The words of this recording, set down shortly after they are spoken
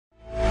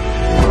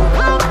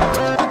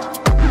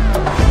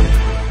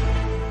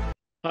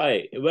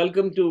Hi,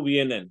 welcome to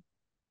VNN.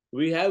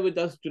 We have with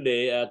us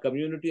today a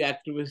community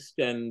activist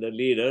and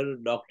leader,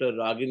 Dr.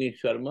 Ragini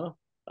Sharma,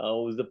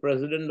 who is the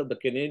president of the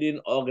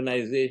Canadian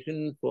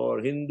Organization for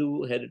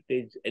Hindu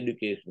Heritage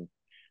Education.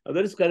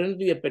 There is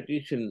currently a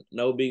petition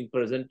now being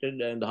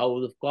presented in the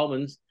House of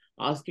Commons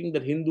asking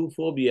that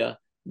Hinduphobia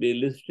be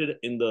listed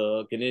in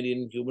the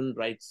Canadian Human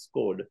Rights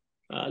Code.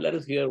 Let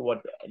us hear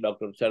what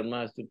Dr.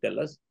 Sharma has to tell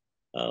us.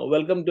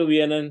 Welcome to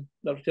VNN,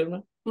 Dr.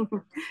 Sharma.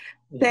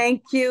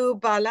 Thank you,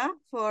 Bala,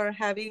 for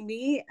having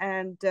me.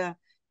 And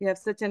you have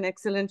such an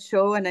excellent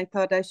show. And I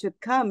thought I should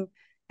come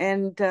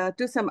and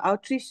do some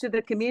outreach to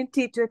the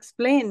community to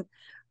explain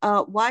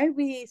why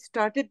we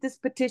started this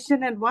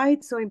petition and why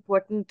it's so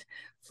important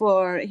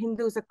for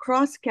Hindus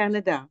across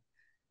Canada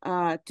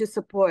to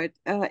support.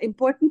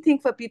 Important thing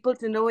for people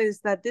to know is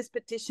that this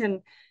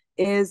petition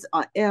is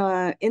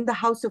in the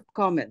House of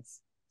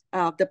Commons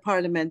of the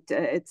Parliament.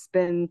 It's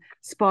been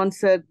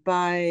sponsored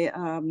by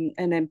an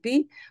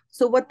MP.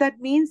 So what that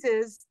means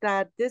is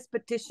that this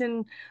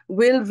petition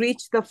will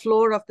reach the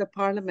floor of the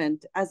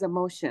Parliament as a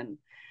motion.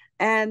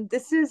 And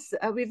this is,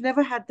 we've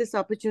never had this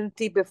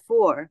opportunity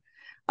before.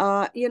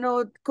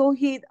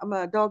 COHEED,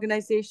 the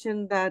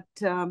organization that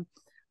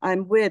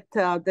I'm with,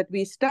 that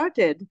we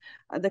started,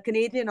 the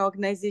Canadian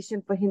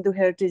Organization for Hindu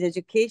Heritage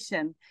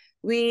Education,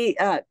 we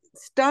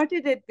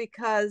started it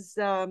because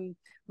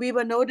we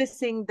were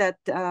noticing that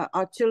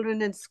our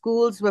children in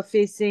schools were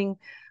facing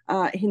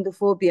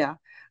Hinduphobia.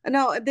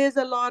 Now, there's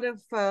a lot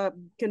of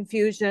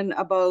confusion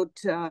about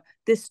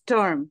this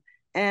term,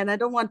 and I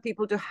don't want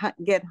people to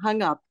get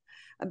hung up.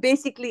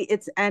 Basically,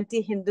 it's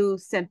anti-Hindu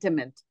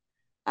sentiment.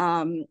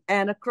 And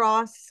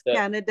across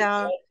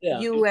Canada,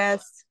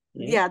 US,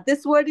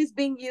 this word is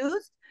being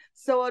used.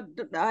 So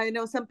I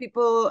know some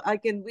people,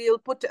 we'll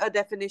put a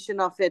definition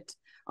of it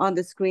on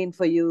the screen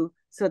for you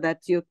so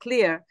that you're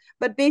clear.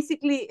 But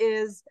basically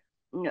is,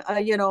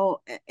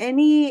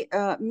 any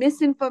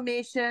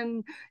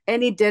misinformation,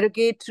 any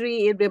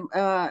derogatory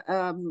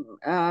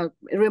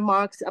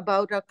remarks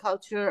about our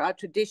culture, our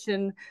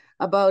tradition,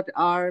 about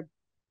our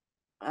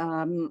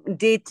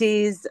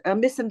deities, a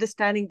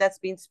misunderstanding that's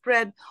been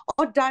spread,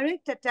 or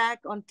direct attack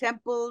on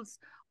temples,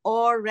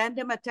 or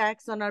random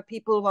attacks on our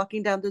people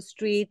walking down the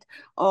street,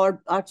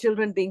 or our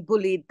children being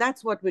bullied.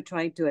 That's what we're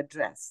trying to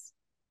address.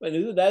 Well,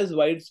 is it as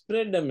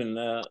widespread? I mean,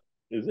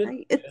 is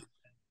it?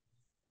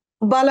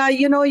 Bala,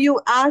 you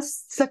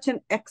asked such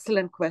an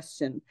excellent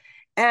question.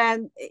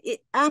 And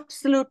it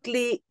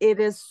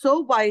is so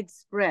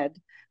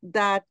widespread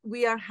that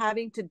we are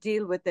having to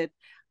deal with it.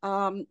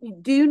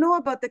 Do you know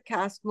about the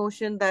caste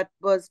motion that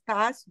was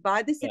passed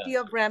by the city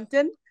of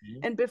Brampton,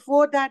 and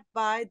before that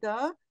by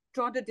the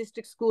Toronto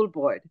District School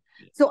Board?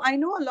 So I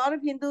know a lot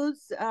of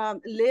Hindus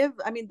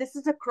this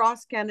is a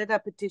cross-Canada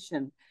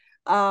petition.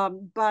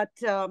 But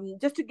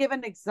just to give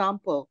an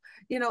example,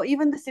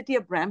 even the city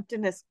of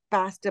Brampton has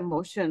passed a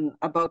motion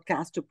about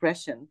caste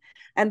oppression.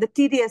 And the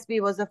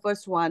TDSB was the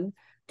first one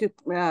to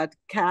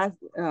cast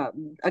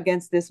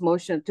against this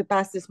motion, to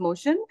pass this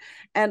motion.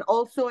 And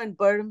also in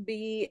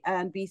Burnaby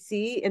and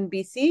in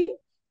BC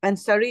and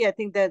Surrey, I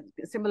think that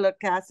similar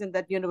caste in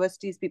that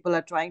universities, people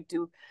are trying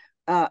to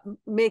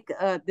make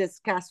this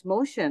caste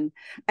motion.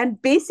 And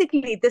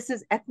basically, this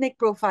is ethnic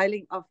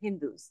profiling of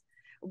Hindus.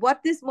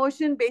 What this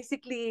motion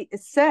basically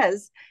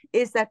says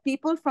is that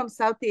people from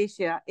South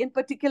Asia, in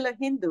particular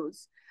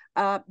Hindus,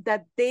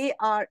 that they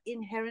are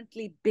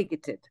inherently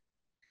bigoted.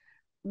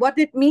 What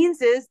it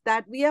means is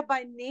that we are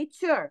by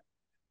nature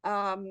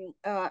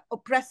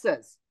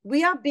oppressors.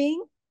 We are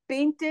being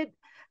painted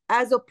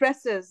as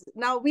oppressors.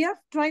 Now we are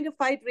trying to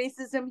fight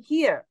racism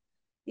here.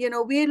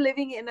 We're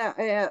living in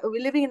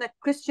a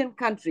Christian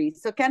country.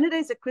 So Canada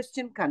is a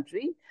Christian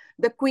country.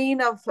 The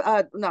Queen of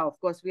now, of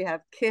course, we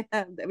have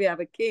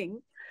a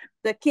king.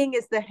 The king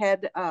is the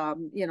head,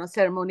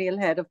 ceremonial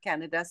head of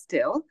Canada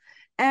still,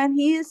 and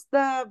he is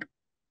the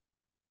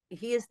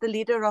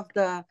leader of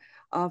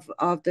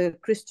the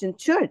Christian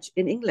church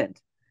in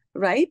England,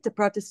 right? The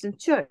Protestant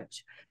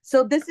church.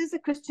 So this is a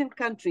Christian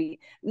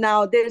country.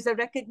 Now there's a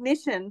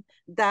recognition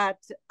that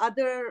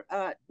other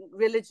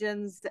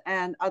religions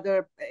and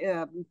other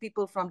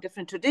people from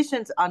different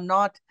traditions are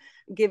not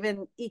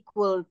given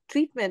equal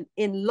treatment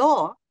in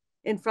law,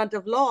 in front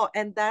of law,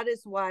 and that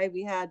is why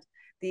we had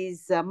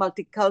these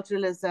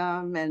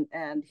multiculturalism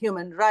and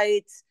human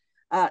rights.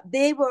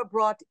 They were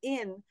brought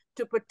in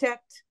to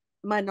protect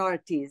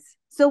minorities.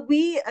 So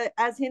we,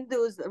 as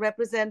Hindus,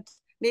 represent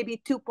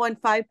maybe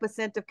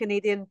 2.5% of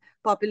Canadian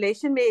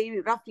population, maybe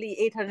roughly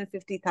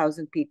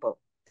 850,000 people,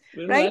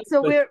 right?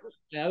 I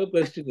have a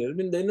question here.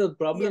 The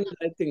problem is,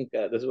 I think,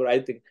 that's what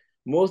I think,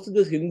 most of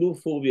this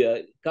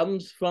Hinduphobia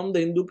comes from the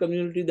Hindu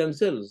community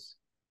themselves.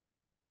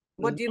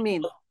 What do you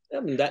mean?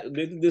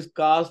 This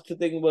caste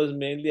thing was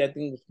mainly, I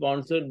think,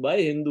 sponsored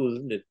by Hindus,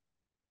 isn't it?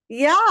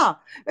 Yeah,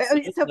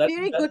 it's a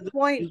very good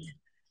point.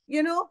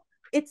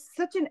 It's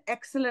such an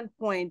excellent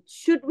point.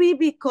 Should we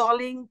be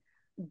calling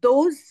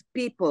those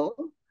people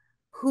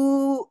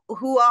who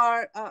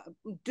are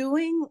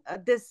doing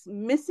this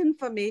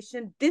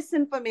misinformation,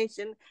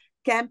 disinformation,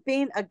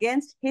 campaign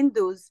against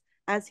Hindus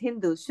as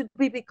Hindus. Should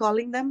we be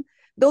calling them?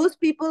 Those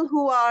people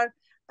who are,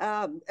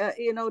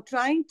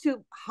 trying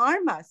to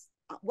harm us.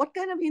 What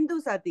kind of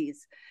Hindus are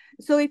these?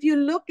 So if you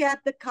look at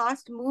the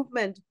caste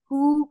movement,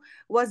 who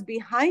was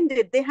behind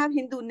it, they have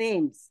Hindu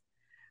names.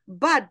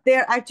 But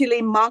they're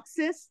actually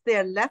Marxists,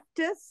 they're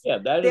leftists,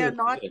 they're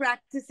not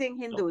practicing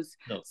Hindus.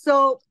 No.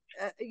 So,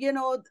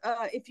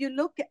 if you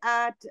look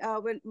at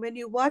when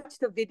you watch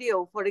the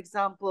video, for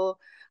example,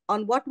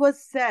 on what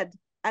was said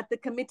at the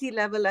committee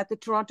level at the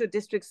Toronto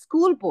District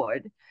School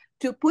Board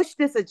to push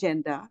this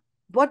agenda,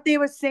 what they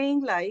were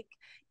saying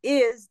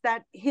is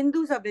that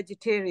Hindus are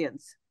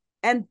vegetarians,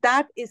 and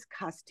that is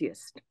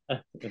casteist.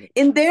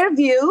 In their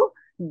view,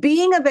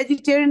 being a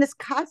vegetarian is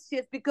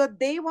casteist because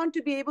they want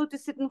to be able to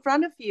sit in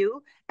front of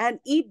you and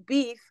eat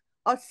beef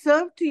or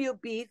serve to you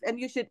beef, and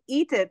you should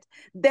eat it.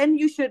 Then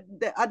you should,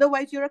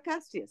 otherwise you're a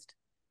casteist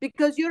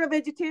because you're a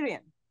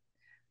vegetarian.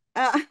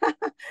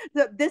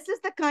 So this is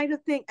the kind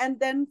of thing. And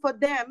then for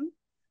them,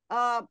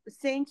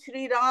 saying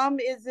Sri Ram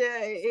is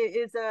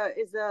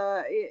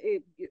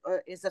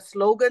a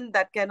slogan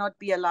that cannot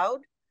be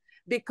allowed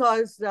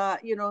because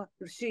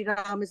Sri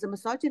Ram is a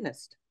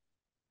misogynist.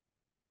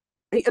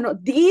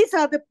 These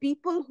are the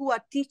people who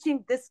are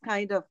teaching this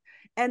kind of,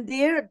 and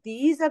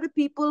these are the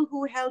people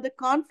who held a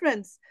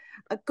conference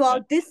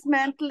called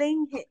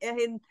Dismantling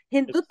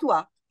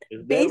Hindutva,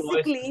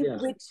 basically,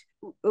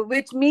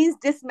 which means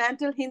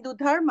dismantle Hindu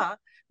Dharma,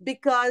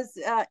 because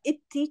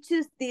it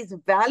teaches these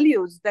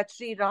values that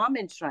Sri Ram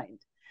enshrined.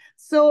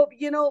 So,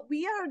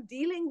 we are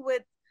dealing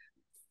with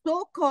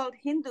so-called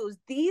Hindus.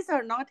 These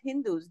are not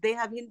Hindus. They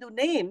have Hindu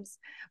names,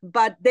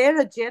 but their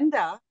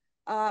agenda,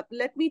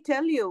 let me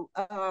tell you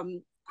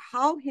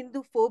how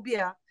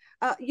Hinduphobia,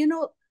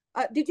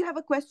 did you have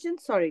a question?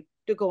 Sorry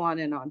to go on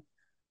and on.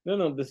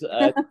 No, that's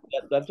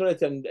what I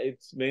said.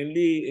 It's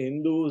mainly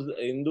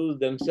Hindus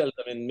themselves.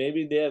 I mean,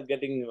 maybe they're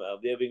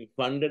being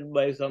funded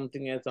by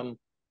something as some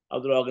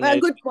other organization.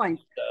 Good point.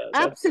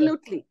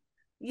 Absolutely.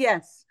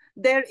 Yes.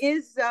 There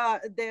is,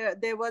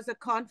 there was a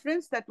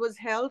conference that was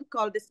held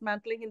called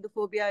Dismantling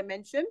Hinduphobia, I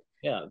mentioned.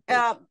 Yeah.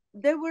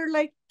 There were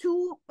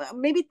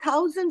maybe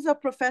thousands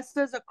of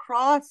professors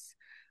across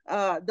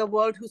the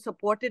world who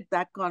supported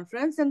that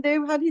conference, and they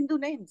had Hindu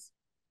names.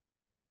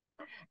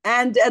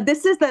 And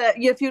this is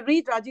if you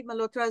read Rajiv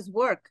Malhotra's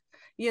work,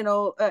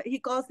 he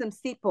calls them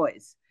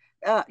sepoys.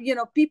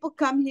 People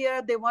come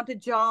here, they want a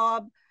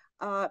job.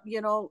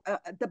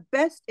 The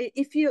best,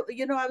 if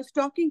I was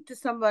talking to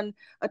someone,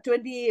 a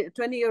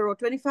 20-year-old,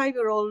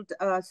 25-year-old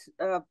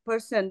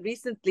person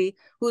recently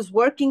who's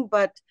working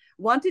but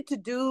wanted to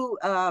do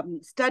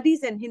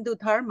studies in Hindu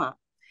Dharma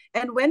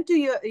and went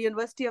to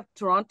University of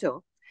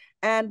Toronto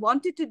and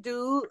wanted to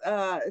do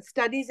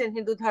studies in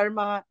Hindu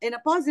Dharma in a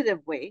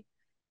positive way.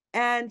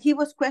 And he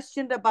was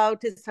questioned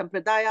about his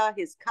sampradaya,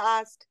 his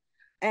caste,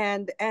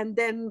 and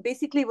then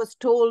basically was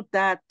told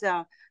that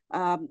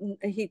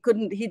he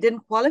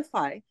didn't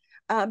qualify.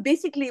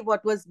 Basically,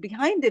 what was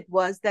behind it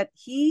was that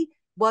he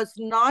was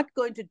not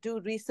going to do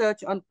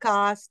research on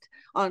caste,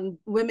 on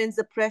women's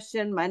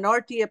oppression,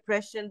 minority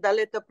oppression,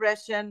 Dalit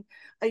oppression,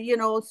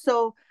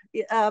 so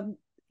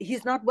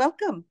he's not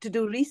welcome to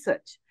do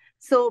research.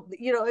 So,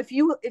 if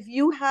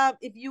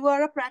you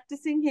are a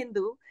practicing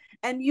Hindu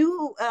and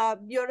you're a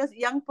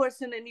young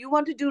person and you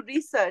want to do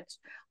research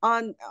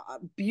on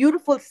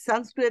beautiful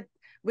Sanskrit,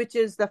 which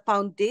is the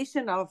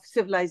foundation of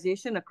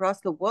civilization across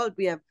the world,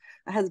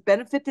 has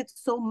benefited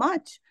so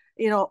much,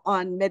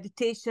 on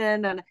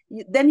meditation, and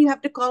then you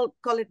have to call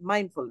it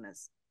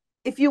mindfulness.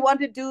 If you want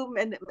to do,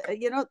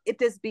 it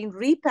has been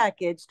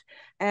repackaged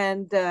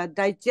and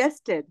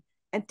digested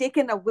and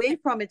taken away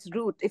from its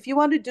root. If you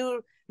want to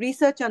do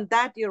research on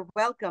that, you're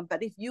welcome.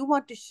 But if you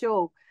want to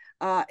show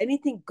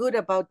anything good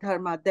about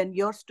Dharma, then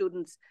your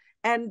students,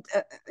 and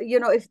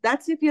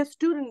if you're a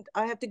student,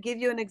 I have to give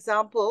you an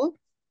example.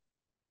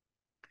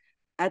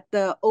 At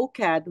the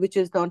OCAD, which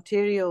is the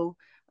Ontario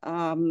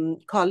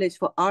College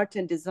for Art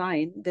and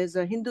Design, there's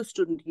a Hindu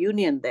student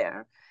union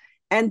there.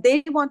 And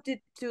they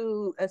wanted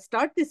to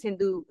start this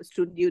Hindu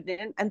student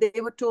union, and they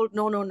were told,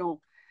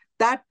 no,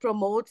 that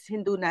promotes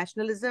Hindu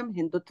nationalism,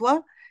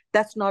 Hindutva.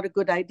 That's not a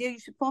good idea. You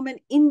should form an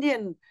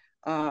Indian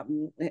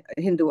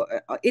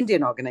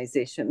Indian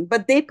organization.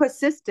 But they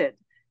persisted,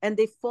 and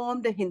they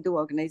formed a Hindu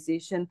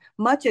organization,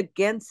 much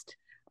against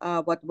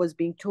what was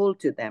being told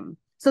to them.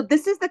 So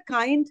this is the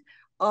kind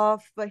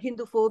of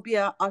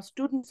Hinduphobia our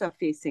students are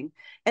facing.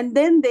 And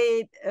then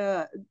they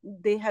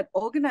had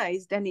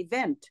organized an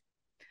event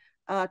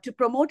to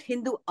promote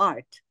Hindu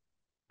art,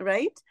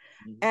 right?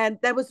 Mm-hmm. And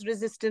there was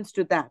resistance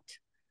to that.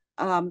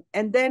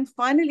 And then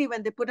finally,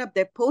 when they put up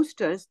their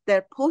poster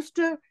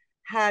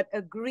had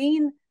a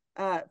green,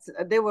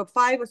 there were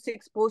 5 or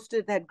 6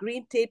 posters that had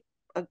green tape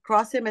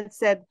across them and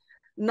said,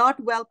 "Not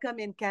welcome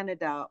in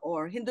Canada,"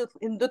 or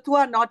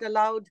Hindutva not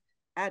allowed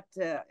at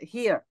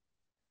here.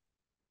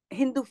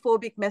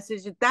 Hinduphobic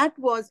message. That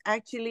was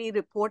actually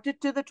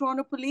reported to the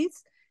Toronto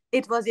police.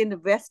 It was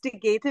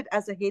investigated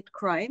as a hate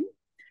crime.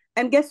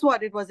 And guess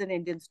what? It was an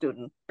Indian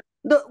student.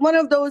 One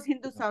of those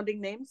Hindu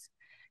sounding names.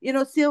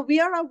 So we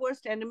are our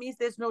worst enemies,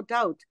 there's no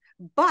doubt.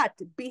 But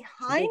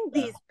behind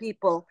these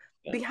people,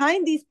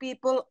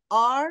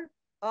 are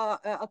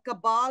a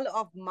cabal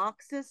of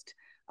Marxist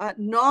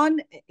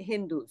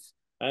non-Hindus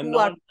who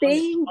are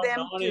paying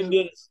them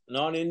to.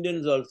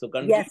 Non-Indians also,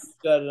 countries Yes,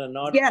 which are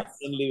not yes,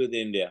 friendly with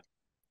India.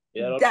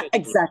 They are that, also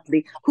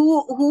exactly.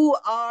 Who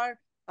are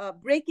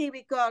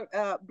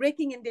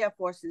breaking India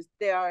forces.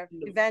 They are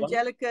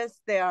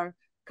evangelicals, they are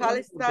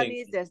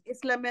Khalistanis, there's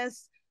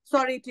Islamists.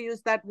 Sorry to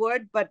use that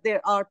word, but there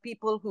are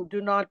people who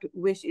do not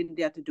wish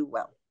India to do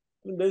well.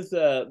 There's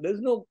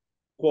no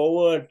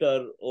covert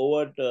or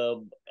overt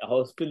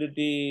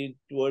hostility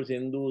towards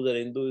Hindus or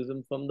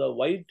Hinduism from the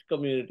white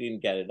community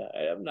in Canada.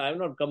 I have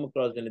not come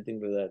across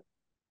anything like that.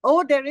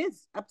 Oh, there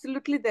is.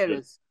 Absolutely, there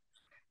is.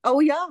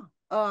 Oh, yeah.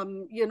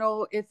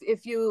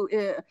 If you,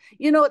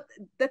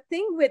 the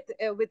thing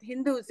with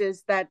Hindus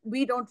is that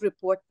we don't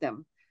report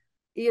them.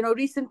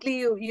 Recently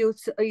you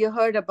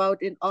heard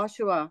about in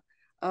Oshawa,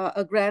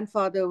 a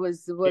grandfather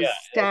was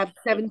stabbed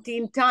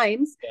 17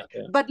 times.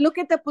 But look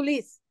at the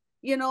police.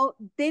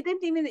 They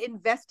didn't even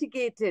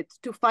investigate it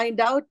to find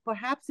out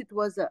perhaps it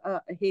was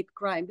a hate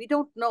crime. We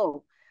don't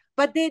know.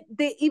 But they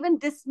even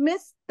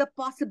dismissed the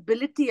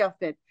possibility of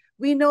it.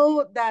 We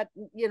know that,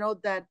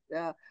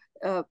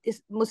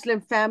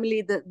 Muslim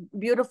family, the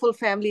beautiful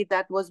family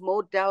that was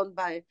mowed down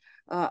by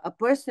a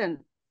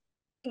person.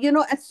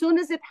 As soon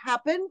as it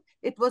happened,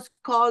 it was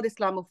called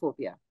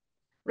Islamophobia,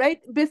 right?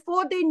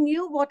 Before they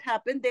knew what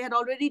happened, they had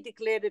already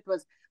declared it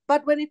was.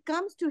 But when it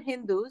comes to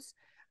Hindus,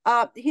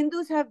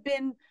 Hindus have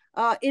been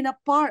in a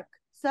park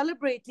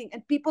celebrating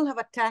and people have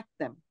attacked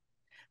them.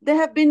 There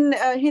have been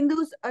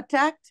Hindus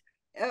attacked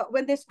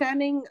when they're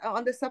standing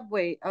on the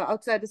subway,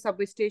 outside the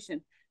subway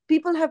station.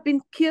 People have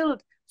been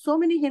killed. So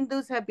many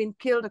Hindus have been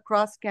killed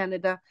across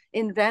Canada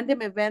in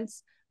random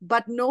events,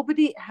 but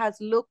nobody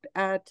has looked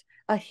at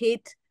a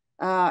hate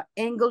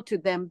angle to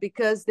them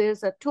because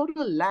there's a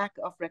total lack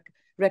of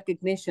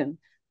recognition.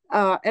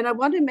 And I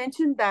want to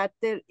mention that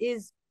there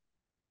is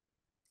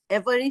a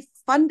very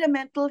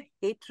fundamental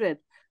hatred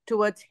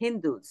towards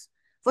Hindus.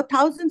 For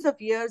thousands of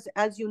years,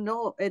 as you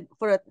know,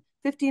 for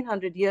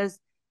 1,500 years,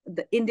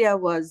 India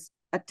was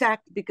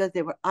attacked because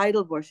they were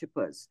idol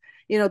worshippers.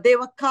 They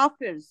were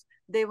kafirs,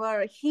 they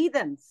were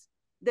heathens.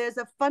 There's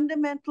a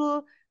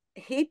fundamental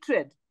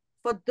hatred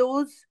for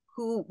those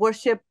who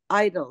worship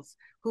idols,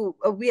 who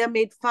we are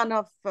made fun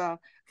of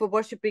for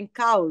worshiping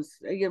cows.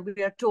 We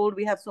are told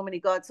we have so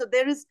many gods. So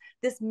there is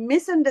this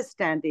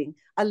misunderstanding,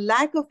 a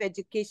lack of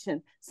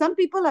education. Some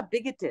people are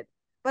bigoted,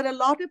 but a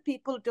lot of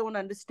people don't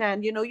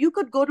understand. You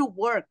could go to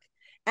work,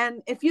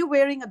 and if you're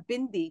wearing a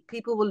bindi,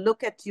 people will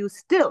look at you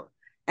still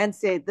and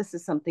say, this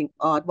is something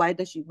odd. Why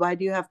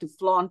do you have to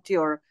flaunt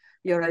your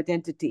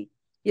identity?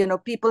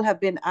 People have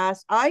been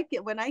asked.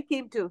 When I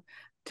came to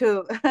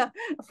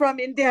from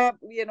India,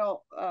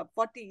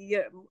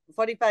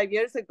 45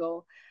 years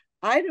ago,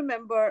 I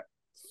remember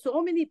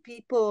so many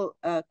people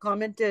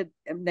commented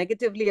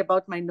negatively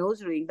about my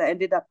nose ring that I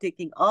ended up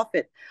taking off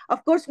it.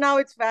 Of course, now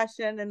it's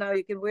fashion and now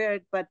you can wear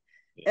it, but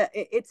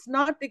it's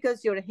not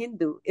because you're a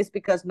Hindu, it's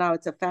because now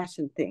it's a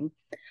fashion thing.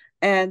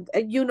 And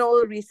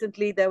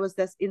recently there was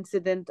this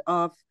incident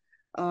of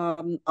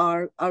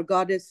our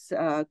goddess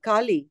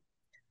Kali,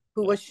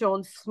 who was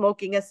shown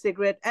smoking a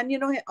cigarette. And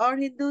our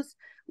Hindus,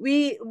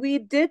 we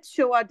did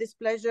show our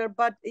displeasure,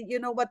 but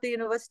what the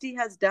university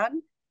has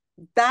done,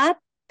 that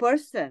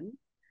person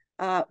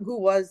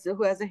who has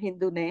a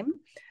Hindu name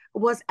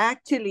was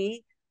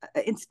actually,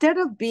 instead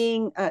of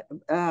being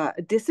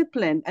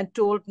disciplined and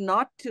told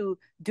not to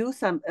do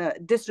some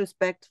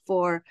disrespect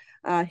for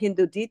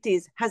Hindu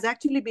deities, has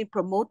actually been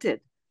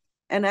promoted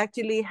and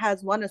actually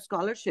has won a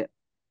scholarship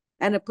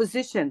and a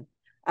position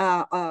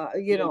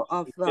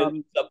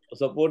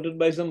supported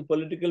by some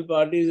political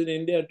parties in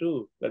India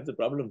too. That's the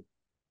problem.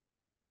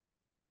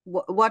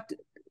 What?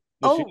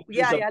 Oh,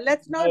 yeah.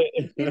 Let's not,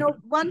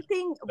 one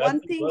thing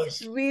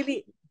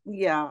really,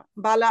 yeah,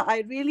 Bala,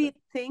 I really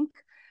think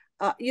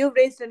you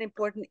raised an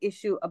important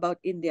issue about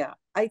India.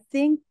 I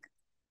think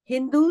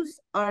Hindus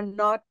are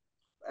not,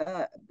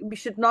 we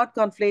should not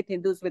conflate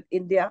Hindus with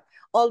India,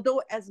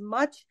 although as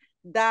much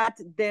that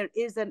there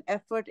is an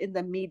effort in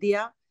the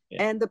media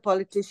and the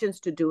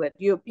politicians to do it.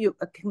 You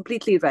are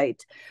completely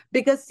right.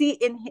 Because see,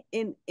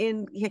 in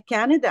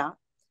Canada,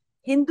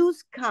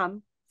 Hindus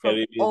come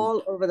from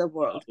all over the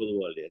world.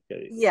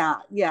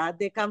 Yeah.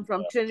 They come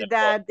from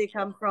Trinidad, they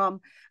come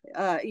from,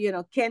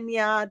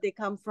 Kenya, they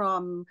come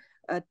from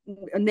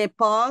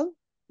Nepal.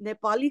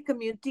 Nepali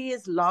community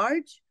is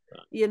large,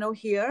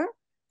 here.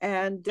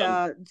 And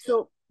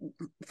so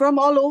from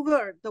all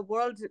over the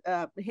world,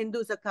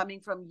 Hindus are coming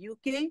from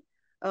UK,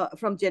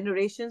 from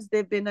generations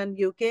they've been in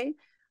UK.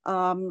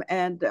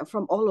 And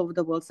from all over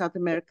the world, South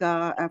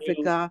America,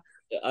 Africa.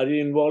 Are you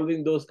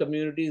involving those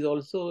communities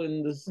also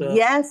in this?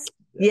 Yes.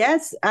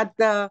 At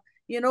the,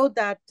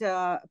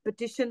 that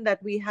petition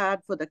that we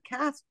had for the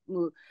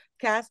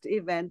caste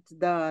event,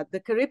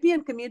 the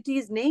Caribbean community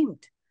is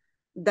named.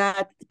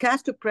 That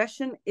caste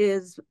oppression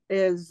is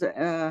in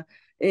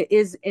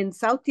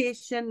South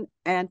Asian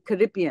and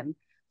Caribbean.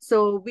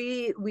 So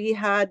we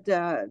had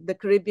the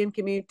Caribbean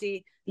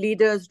community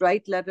leaders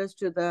write letters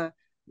to the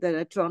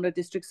Toronto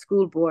District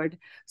School Board.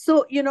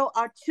 So,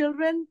 our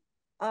children,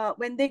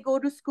 when they go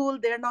to school,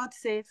 they're not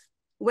safe.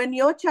 When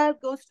your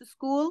child goes to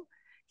school,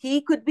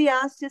 he could be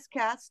asked his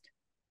caste.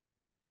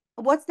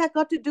 What's that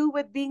got to do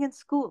with being in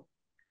school?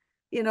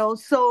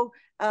 So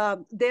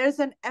there's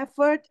an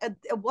effort.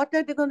 What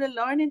are they going to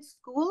learn in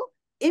school?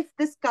 If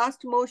this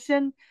caste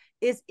motion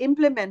is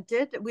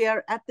implemented, we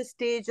are at the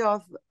stage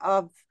of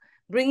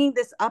bringing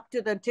this up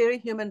to the Ontario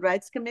Human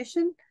Rights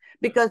Commission,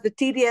 because the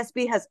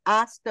TDSB has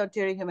asked the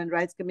Ontario Human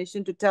Rights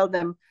Commission to tell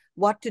them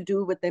what to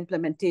do with the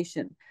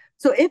implementation.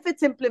 So if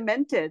it's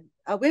implemented,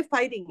 we're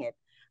fighting it.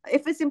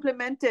 If it's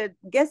implemented,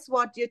 guess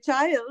what? Your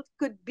child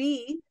could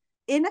be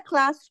in a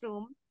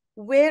classroom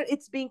where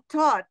it's being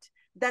taught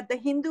that the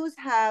Hindus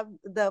have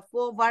the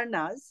 4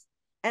 Varnas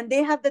and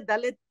they have the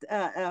Dalit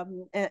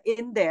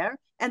in there,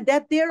 and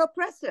that they're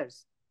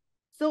oppressors.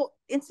 So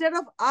instead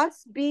of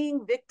us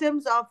being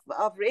victims of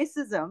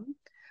racism,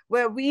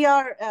 where we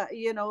are,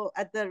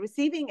 at the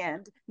receiving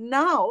end,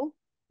 now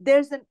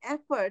there's an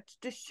effort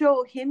to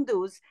show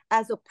Hindus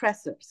as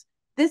oppressors.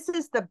 This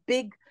is the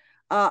big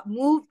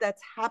move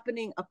that's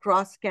happening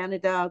across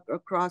Canada,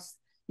 across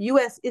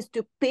US, is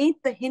to paint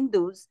the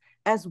Hindus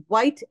as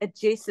white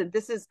adjacent.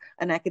 This is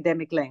an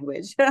academic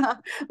language.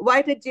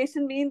 White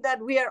adjacent means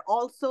that we are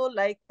also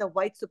like the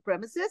white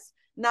supremacists.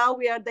 Now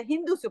we are the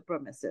Hindu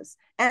supremacists,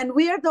 and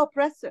we are the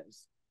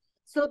oppressors.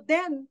 So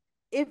then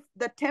if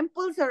the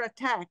temples are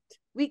attacked,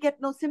 we get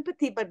no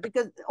sympathy, but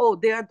because,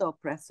 they are the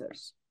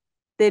oppressors.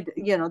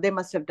 They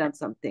must have done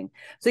something.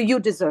 So you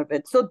deserve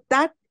it. So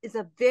that is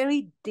a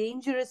very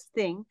dangerous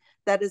thing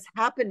that is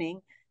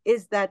happening,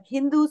 is that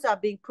Hindus are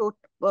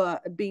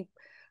being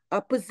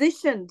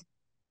positioned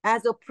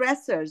as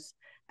oppressors,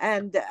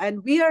 and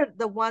we are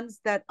the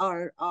ones that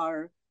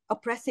are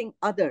oppressing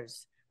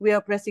others. We are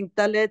oppressing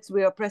Dalits,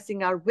 we are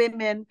oppressing our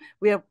women,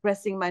 we are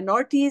oppressing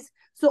minorities.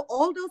 So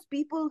all those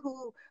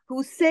people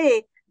who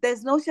say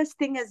there's no such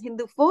thing as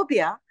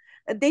Hinduphobia,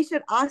 they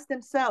should ask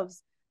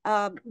themselves,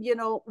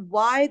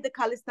 why the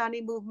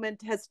Khalistani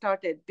movement has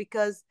started,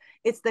 because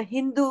it's the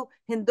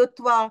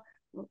Hindutva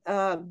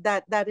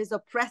that is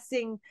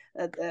oppressing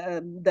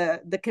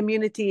the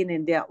community in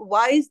India.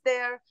 Why is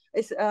there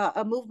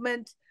a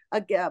movement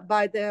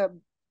by the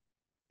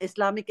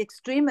Islamic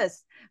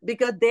extremists?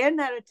 Because their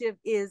narrative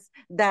is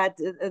that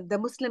the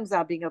Muslims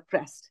are being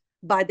oppressed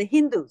by the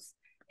Hindus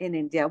in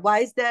India. Why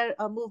is there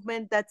a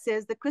movement that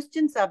says the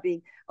Christians are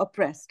being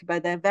oppressed by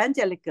the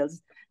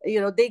evangelicals?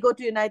 They go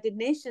to United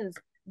Nations.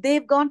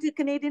 They've gone to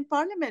Canadian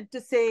Parliament to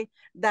say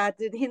that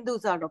the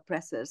Hindus are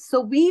oppressors.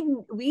 So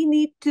we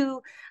need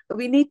to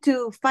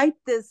fight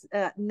this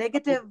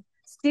negative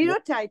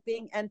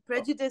stereotyping and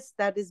prejudice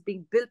that is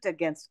being built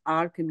against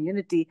our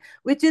community,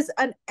 which is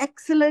an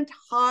excellent,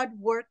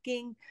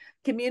 hardworking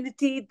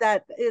community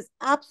that is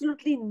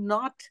absolutely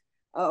not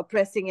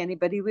oppressing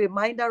anybody. We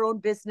mind our own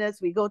business.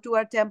 We go to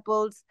our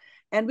temples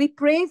and we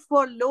pray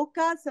for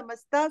Loka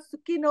Samasta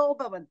Sukhino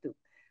Bhavantu.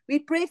 We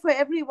pray for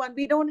everyone.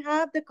 We don't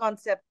have the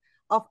concept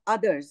of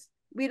others.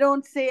 We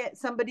don't say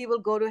somebody will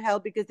go to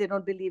hell because they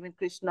don't believe in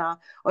Krishna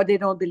or they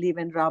don't believe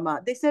in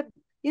Rama. They said,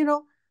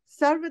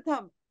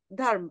 Sarvatham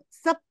Dharma,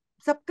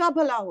 Sabka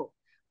Bhala Ho.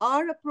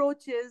 Our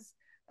approach is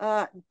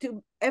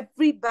to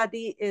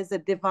everybody has a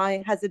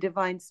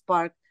divine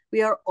spark.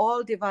 We are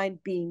all divine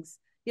beings.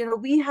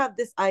 We have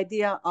this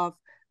idea of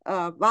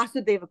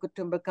Vasudeva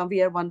Kutumbakam,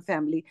 we are one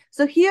family.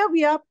 So here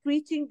we are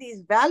preaching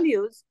these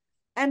values,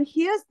 and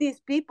here's these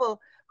people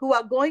who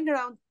are going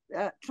around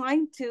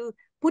trying to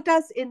put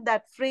us in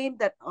that frame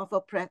that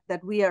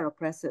we are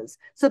oppressors.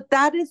 So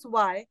that is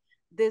why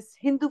this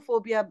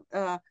Hinduphobia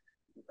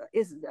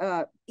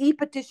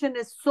e-petition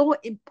is so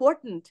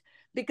important,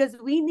 because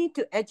we need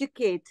to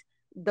educate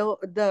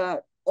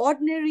the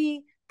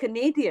ordinary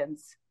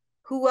Canadians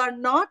who are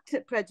not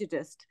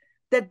prejudiced,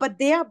 but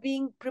they are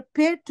being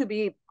prepared to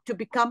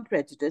become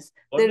prejudiced.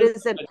 There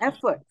is an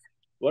effort.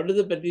 What does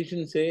the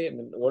petition say?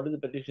 What is the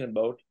petition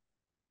about?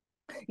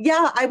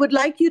 Yeah, I would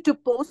like you to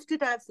post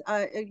it as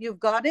you've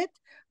got it.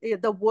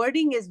 The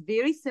wording is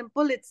very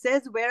simple. It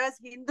says, whereas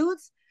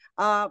Hindus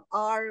are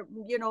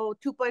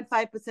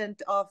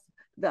 2.5% of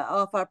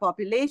our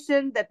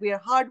population, that we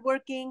are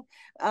hardworking,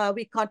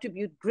 we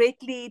contribute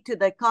greatly to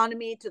the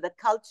economy, to the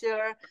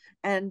culture,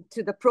 and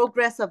to the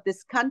progress of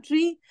this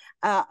country.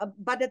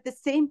 But at the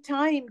same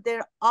time,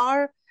 there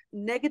are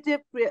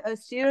negative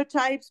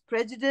stereotypes,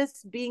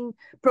 prejudice being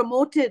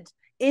promoted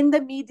in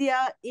the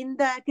media, in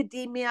the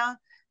academia,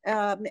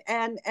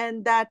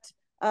 and that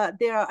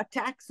there are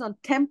attacks on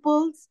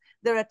temples,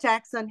 there are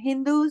attacks on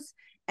Hindus,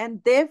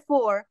 and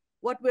therefore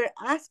what we're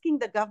asking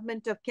the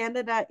government of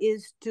Canada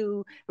is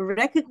to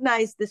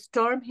recognize this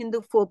term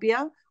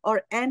Hinduphobia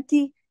or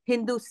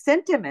anti-Hindu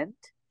sentiment,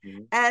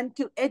 and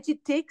to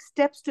take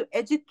steps to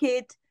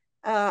educate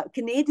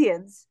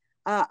Canadians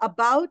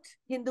about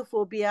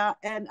Hinduphobia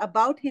and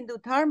about Hindu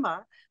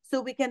Dharma, so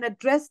we can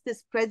address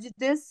this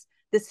prejudice,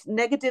 this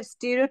negative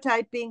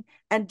stereotyping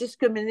and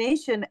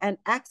discrimination and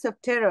acts of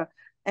terror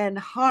and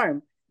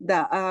harm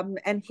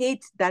and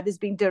hate that is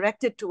being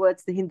directed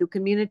towards the Hindu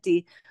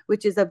community,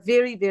 which is a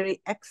very,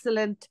 very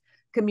excellent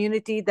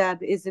community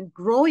that is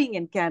growing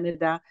in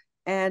Canada.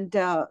 And,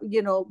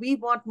 we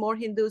want more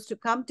Hindus to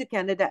come to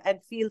Canada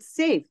and feel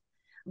safe.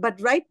 But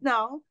right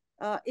now,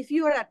 if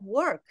you are at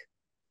work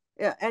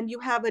and you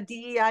have a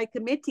DEI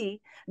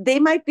committee, they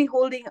might be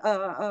holding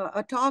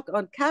a talk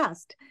on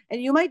caste,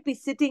 and you might be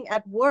sitting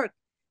at work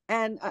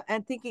and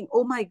thinking,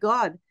 oh my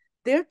God,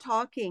 they're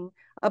talking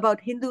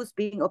about Hindus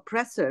being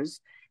oppressors.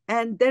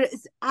 And there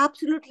is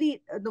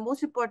absolutely, the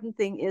most important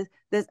thing is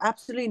there's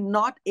absolutely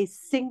not a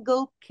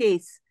single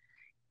case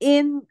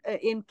in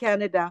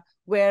Canada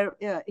where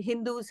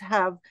Hindus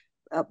have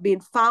been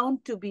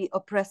found to be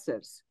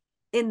oppressors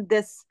in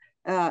this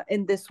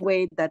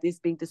way that is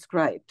being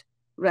described,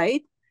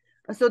 right?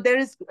 So there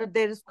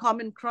is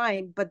common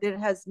crime, but there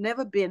has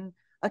never been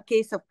a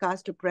case of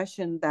caste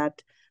oppression.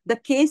 That the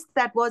case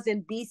that was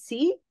in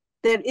BC,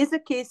 there is a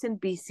case in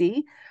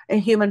BC, a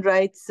human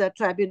rights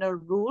tribunal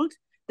ruled.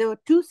 There were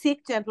two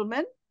Sikh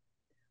gentlemen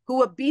who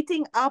were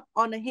beating up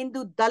on a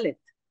Hindu Dalit,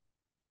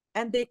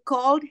 and they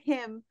called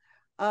him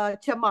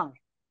Chamar.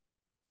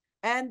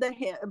 And the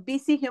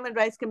BC Human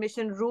Rights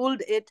Commission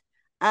ruled it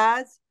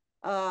as,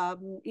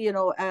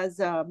 as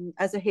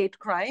a hate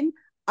crime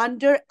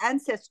under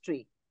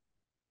ancestry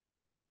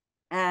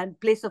and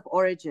place of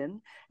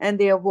origin, and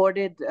they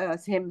awarded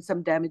him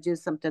some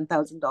damages, some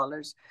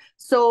 $10,000.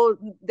 So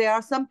there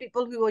are some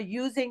people who are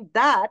using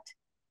that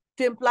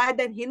to imply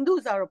that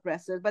Hindus are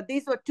oppressors, but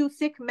these were two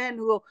Sikh men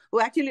who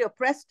actually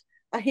oppressed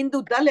a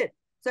Hindu Dalit.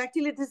 So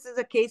actually, this is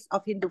a case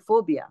of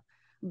Hinduphobia.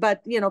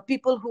 But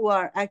people who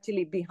are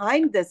actually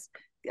behind this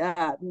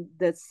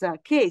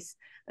case,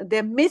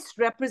 they're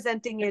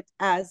misrepresenting it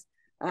as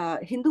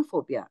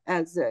Hinduphobia,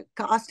 as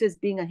caste as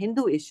being a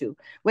Hindu issue,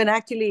 when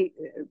actually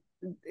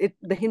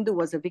the Hindu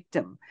was a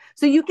victim.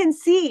 So you can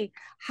see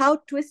how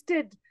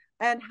twisted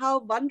and how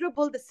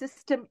vulnerable the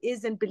system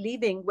is in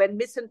believing when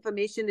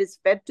misinformation is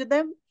fed to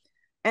them.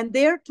 And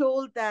they're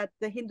told that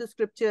the Hindu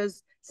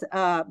scriptures,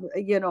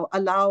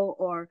 allow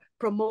or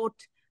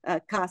promote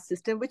caste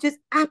system, which is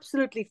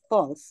absolutely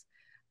false.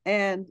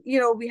 And,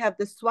 we have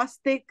the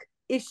swastik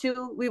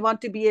issue. We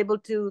want to be able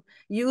to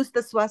use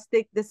the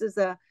swastik. This is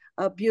a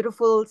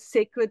beautiful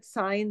sacred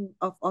sign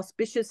of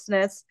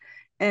auspiciousness.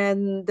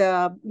 And,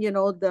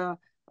 the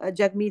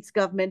Jagmeet's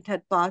government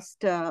had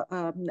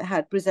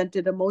had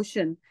presented a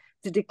motion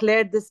to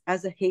declare this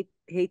as a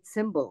hate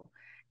symbol.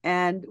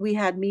 And we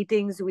had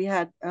meetings, we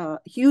had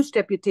huge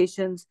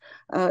deputations,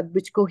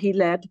 which Kohi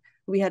led.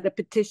 We had a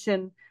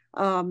petition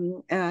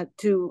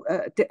to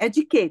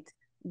educate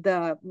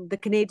the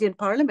Canadian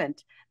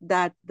Parliament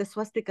that the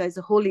swastika is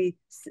a holy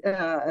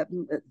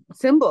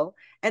symbol,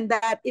 and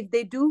that if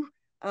they do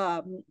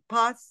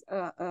pass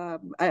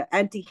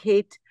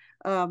anti-hate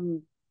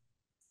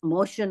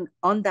motion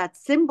on that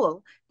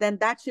symbol, then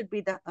that should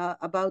be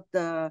about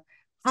the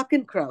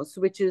Hakenkreuz,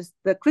 which is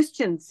the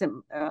Christian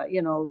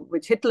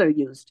which Hitler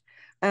used.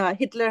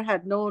 Hitler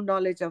had no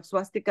knowledge of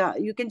swastika.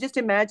 You can just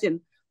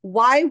imagine,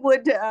 why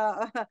would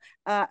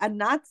a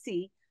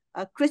Nazi,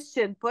 a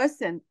Christian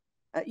person,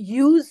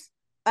 use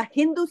a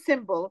Hindu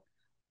symbol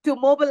to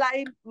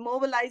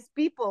mobilize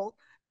people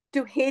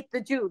to hate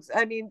the Jews?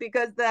 I mean,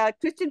 because the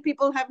Christian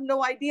people have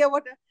no idea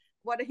what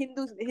a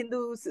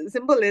Hindu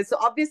symbol is. So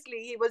obviously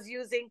he was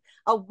using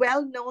a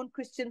well-known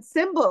Christian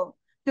symbol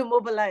to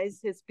mobilize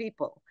his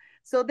people.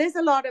 So there's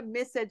a lot of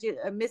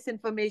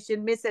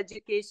misinformation,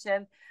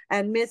 miseducation,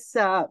 and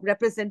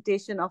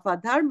misrepresentation of our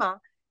dharma.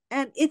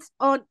 And it's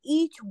on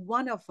each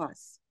one of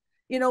us.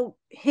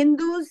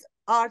 Hindus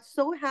are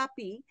so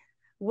happy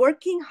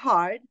working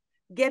hard,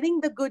 getting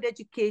the good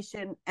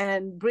education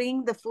and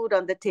bringing the food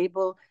on the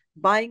table,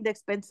 buying the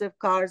expensive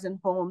cars and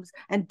homes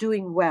and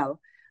doing well.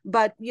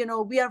 But,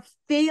 we are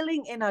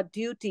failing in our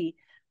duty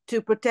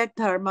to protect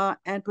dharma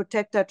and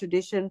protect our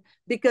tradition,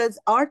 because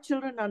our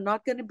children are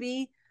not going to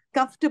be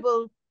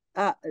comfortable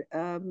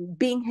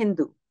being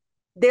Hindu.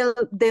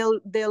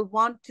 They'll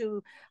want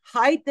to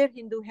hide their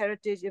Hindu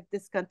heritage if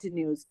this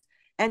continues.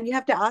 And you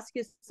have to ask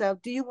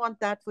yourself, do you want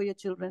that for your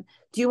children?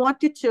 Do you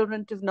want your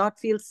children to not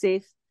feel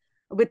safe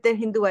with their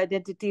Hindu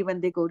identity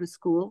when they go to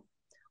school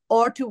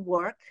or to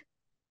work?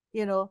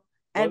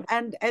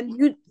 And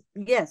you,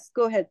 yes,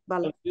 go ahead,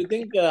 Bala. Do you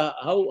think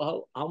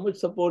how much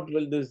support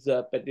will this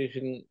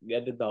petition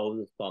get in the House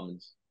of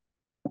Commons?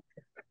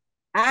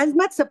 As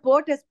much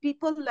support as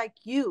people like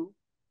you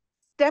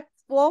step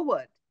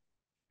forward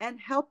and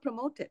help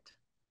promote it,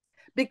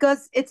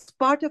 because it's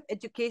part of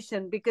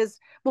education. Because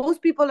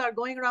most people are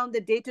going around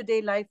the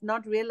day-to-day life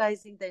not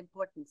realizing the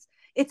importance.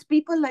 It's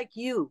people like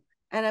you,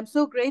 and I'm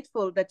so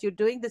grateful that you're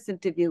doing this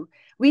interview.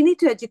 We need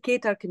to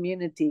educate our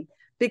community,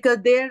 because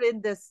they're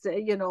in this,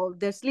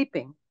 they're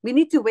sleeping. We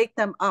need to wake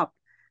them up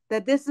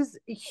that this is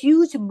a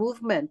huge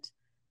movement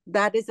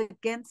that is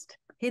against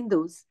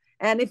Hindus.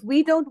 And if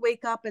we don't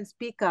wake up and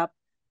speak up,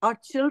 our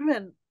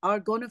children are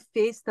going to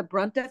face the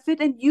brunt of it,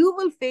 and you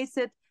will face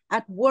it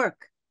at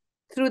work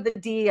through the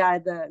DEI,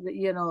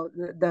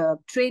 the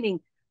training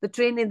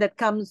that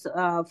comes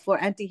for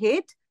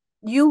anti-hate.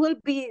 you will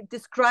be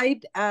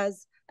described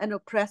as an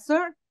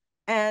oppressor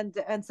and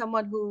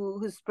someone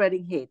who's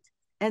spreading hate,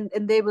 and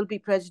they will be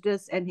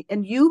prejudiced,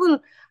 and you will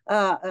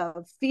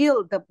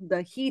feel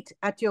the heat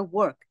at your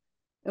work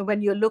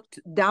when you're looked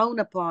down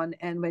upon,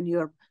 and when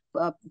your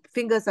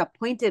fingers are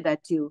pointed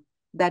at you,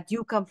 that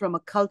you come from a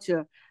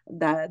culture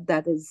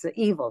that is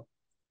evil.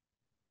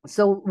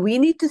 So we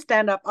need to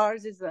stand up.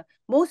 Ours is the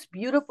most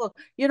beautiful.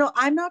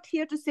 I'm not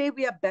here to say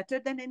we are better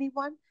than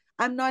anyone.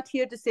 I'm not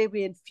here to say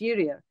we're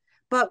inferior,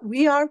 but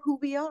we are who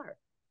we are.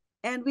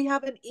 And we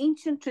have an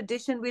ancient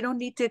tradition we don't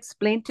need to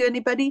explain to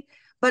anybody,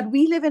 but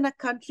we live in a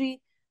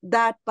country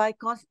that by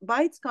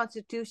its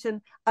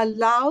constitution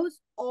allows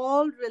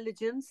all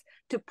religions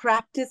to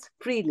practice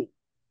freely.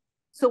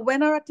 So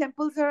when our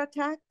temples are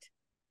attacked,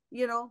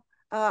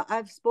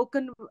 I've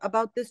spoken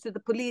about this to the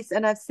police,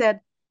 and I've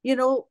said,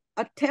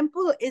 a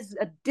temple is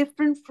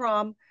different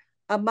from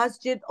a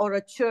masjid or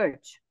a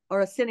church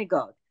or a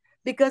synagogue,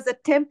 because a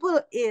temple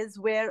is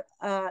where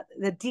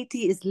the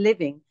deity is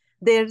living.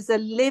 There's a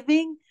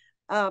living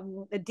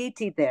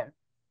deity there.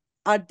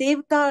 Our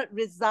devata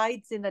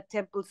resides in a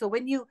temple. So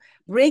when you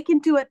break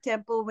into a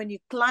temple, when you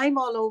climb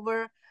all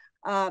over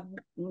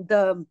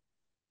the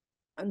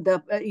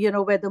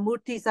where the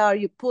murtis are,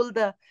 you pull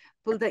the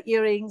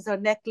earrings or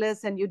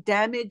necklace, and you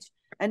damage,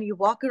 and you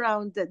walk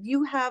around, that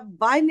you have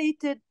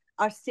violated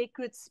our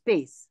sacred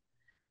space.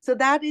 So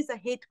that is a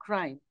hate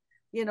crime.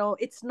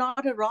 It's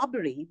not a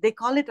robbery. They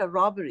call it a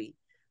robbery,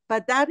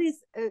 but that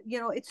is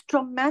it's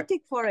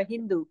traumatic for a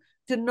Hindu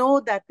to know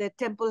that their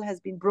temple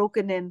has been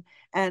broken in,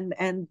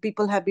 and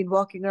people have been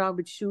walking around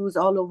with shoes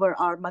all over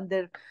our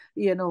mandir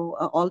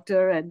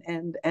altar,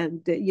 and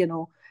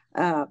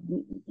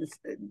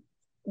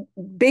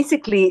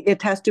basically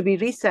it has to be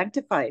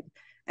re-sanctified.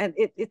 And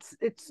it's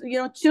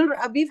children,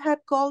 we've had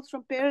calls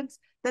from parents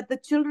that the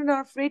children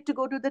are afraid to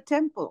go to the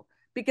temple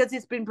because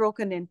it's been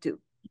broken into.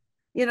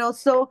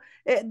 So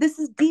this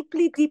is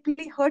deeply,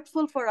 deeply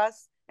hurtful for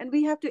us, and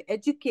we have to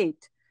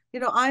educate.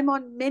 I'm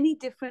on many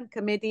different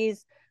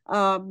committees,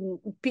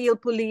 Peel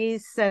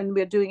Police, and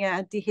we're doing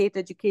anti-hate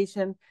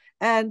education,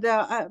 and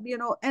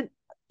and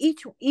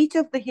each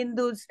of the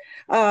Hindus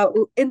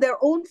in their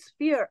own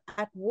sphere,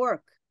 at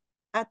work,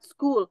 at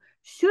school,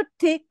 should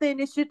take the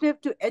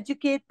initiative to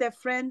educate their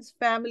friends,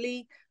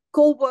 family,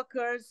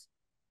 co-workers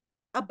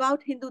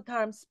about Hindu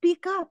Dharma.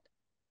 Speak up,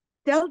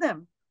 tell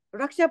them.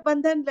 Raksha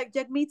Bandhan, like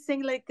Jagmeet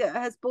Singh,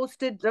 has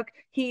posted,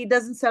 he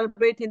doesn't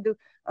celebrate Hindu,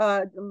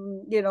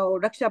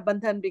 Raksha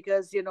Bandhan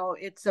because,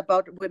 it's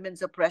about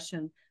women's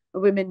oppression.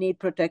 Women need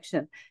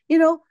protection.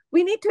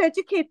 We need to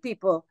educate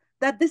people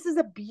that this is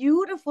a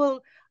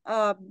beautiful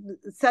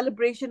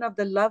celebration of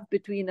the love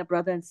between a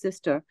brother and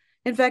sister.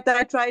 In fact,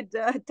 I tied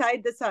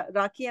this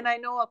Rakhi, and I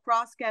know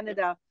across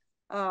Canada,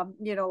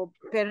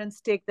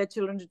 parents take their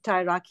children to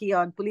tie Rakhi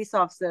on police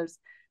officers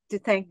to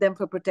thank them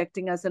for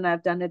protecting us, and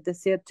I've done it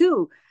this year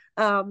too.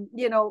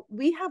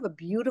 We have a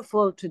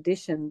beautiful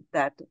tradition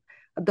that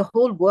the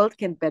whole world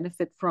can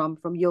benefit from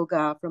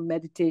yoga, from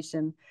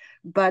meditation,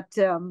 but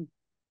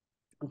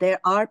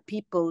there are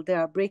people, there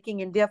are breaking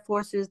India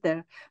forces,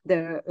 there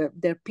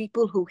are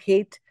people who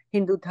hate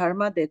Hindu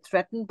Dharma, they're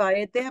threatened by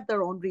it, they have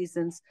their own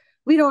reasons.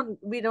 We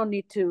don't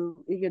need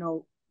to,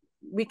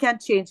 we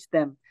can't change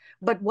them.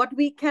 But what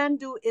we can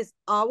do is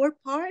our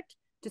part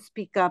to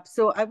speak up.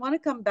 So I want to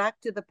come back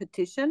to the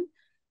petition.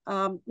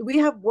 We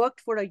have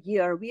worked for a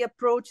year. We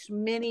approached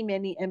many,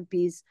 many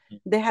MPs.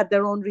 They had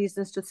their own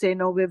reasons to say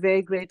no. We're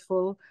very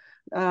grateful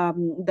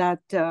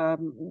that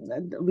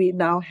we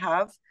now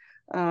have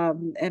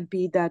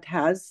MP that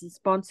has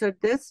sponsored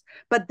this.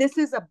 But this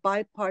is a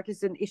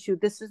bipartisan issue.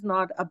 This is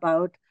not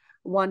about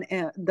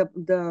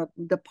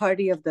the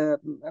party of the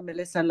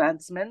Melissa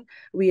Landsman.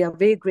 We are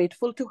very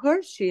grateful to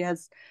her. She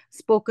has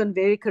spoken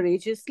very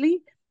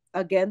courageously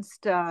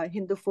against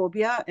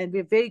Hinduphobia, and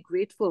we're very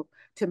grateful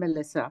to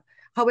Melissa.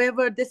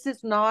 However, this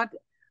is not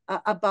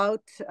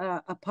about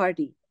a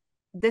party.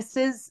 This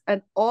is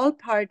an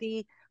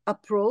all-party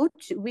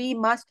approach. We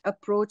must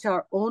approach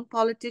our own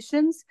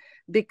politicians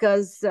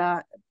because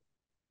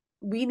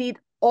we need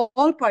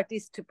all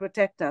parties to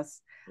protect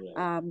us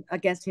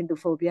against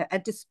Hinduphobia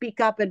and to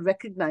speak up and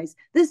recognize.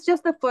 This is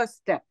just the first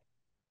step.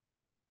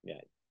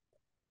 Yeah.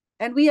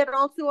 And we had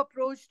also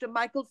approached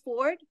Michael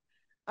Ford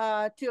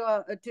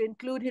to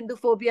include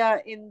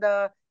Hinduphobia in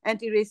the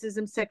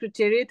Anti-Racism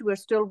Secretariat. We're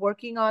still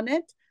working on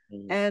it.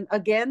 Mm-hmm. And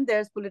again,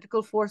 there's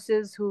political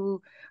forces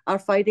who are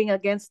fighting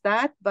against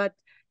that. But,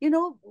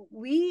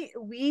 we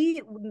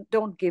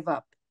don't give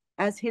up.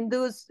 As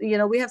Hindus,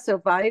 we have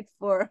survived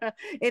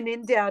in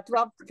India,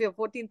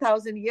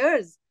 14,000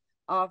 years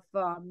of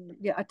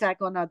attack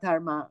on our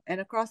dharma.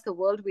 And across the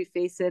world, we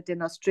face it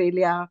in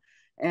Australia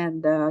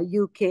and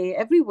UK,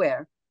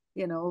 everywhere.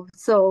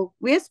 So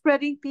we're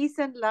spreading peace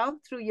and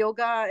love through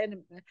yoga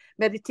and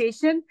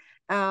meditation,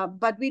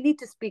 but we need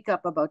to speak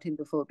up about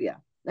Hinduphobia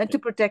and to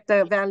protect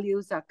our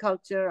values, our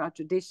culture, our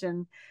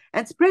tradition,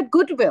 and spread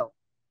goodwill,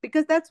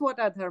 because that's what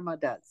our dharma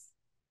does.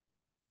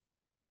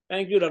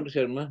 Thank you, Dr.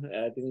 Sharma.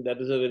 I think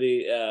that is a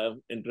very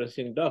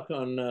interesting talk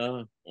on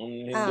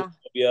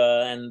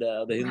Hinduphobia and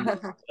the Hindu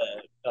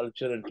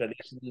culture and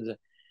traditions.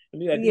 I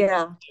think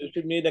Yeah. we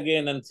should meet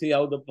again and see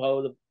how the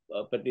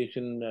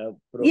petition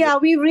progress. Yeah,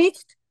 we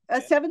reached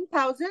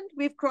 7,000.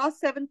 We've crossed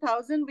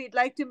 7,000. We'd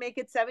like to make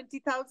it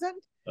 70,000.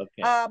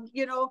 Okay.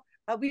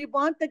 We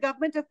want the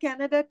government of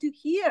Canada to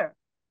hear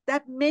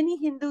that many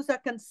Hindus are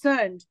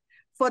concerned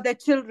for their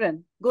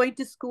children going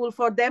to school,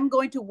 for them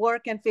going to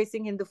work and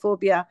facing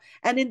Hinduphobia,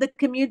 and in the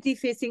community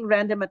facing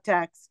random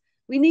attacks.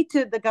 We need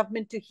the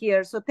government to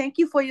hear. So thank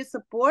you for your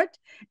support,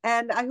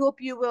 and I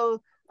hope you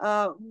will.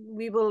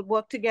 We will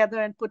work together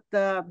and put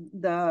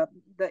the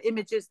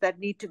images that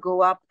need to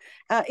go up.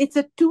 It's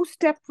a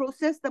two-step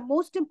process. The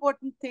most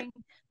important thing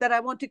that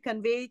I want to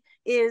convey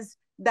is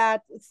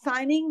that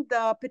signing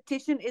the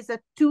petition is a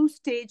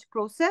two-stage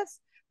process.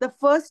 The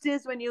first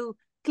is when you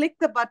click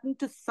the button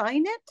to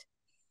sign it.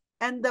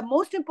 And the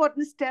most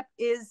important step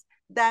is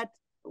that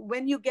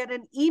when you get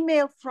an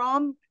email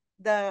from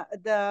the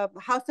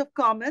House of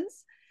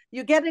Commons,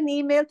 you get an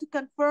email to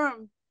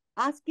confirm,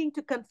 asking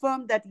to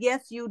confirm that,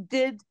 yes, you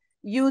did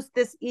use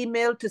this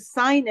email to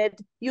sign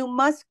it. You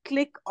must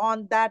click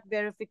on that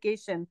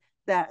verification.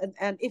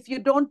 And if you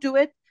don't do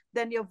it,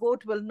 then your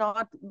vote will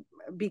not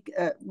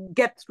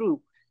get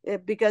through,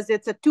 because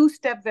it's a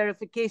two-step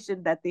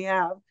verification that they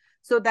have,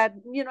 so that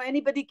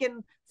anybody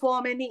can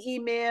form any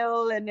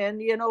email, and then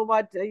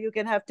you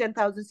can have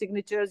 10,000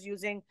 signatures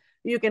using,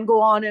 you can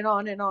go on and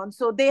on and on.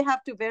 So they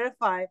have to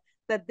verify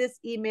that this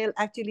email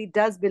actually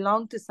does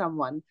belong to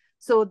someone.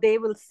 So they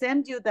will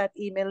send you that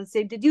email and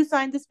say, did you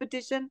sign this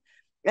petition?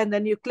 And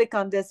then you click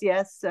on this,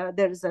 yes,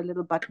 there is a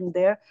little button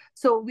there.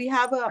 So we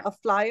have a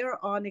flyer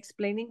on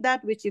explaining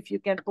that, which if you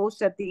can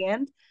post at the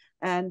end.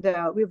 And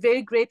we're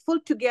very grateful.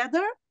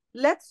 Together,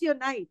 let's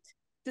unite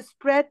to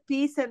spread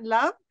peace and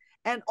love,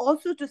 and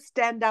also to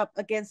stand up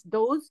against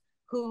those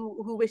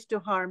who wish to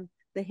harm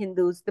the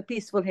Hindus, the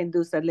peaceful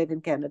Hindus that live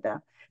in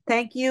Canada.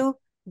 Thank you.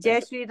 Jai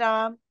Shri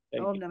Ram.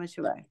 Om Namah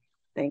Shivaya.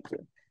 Thank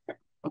you.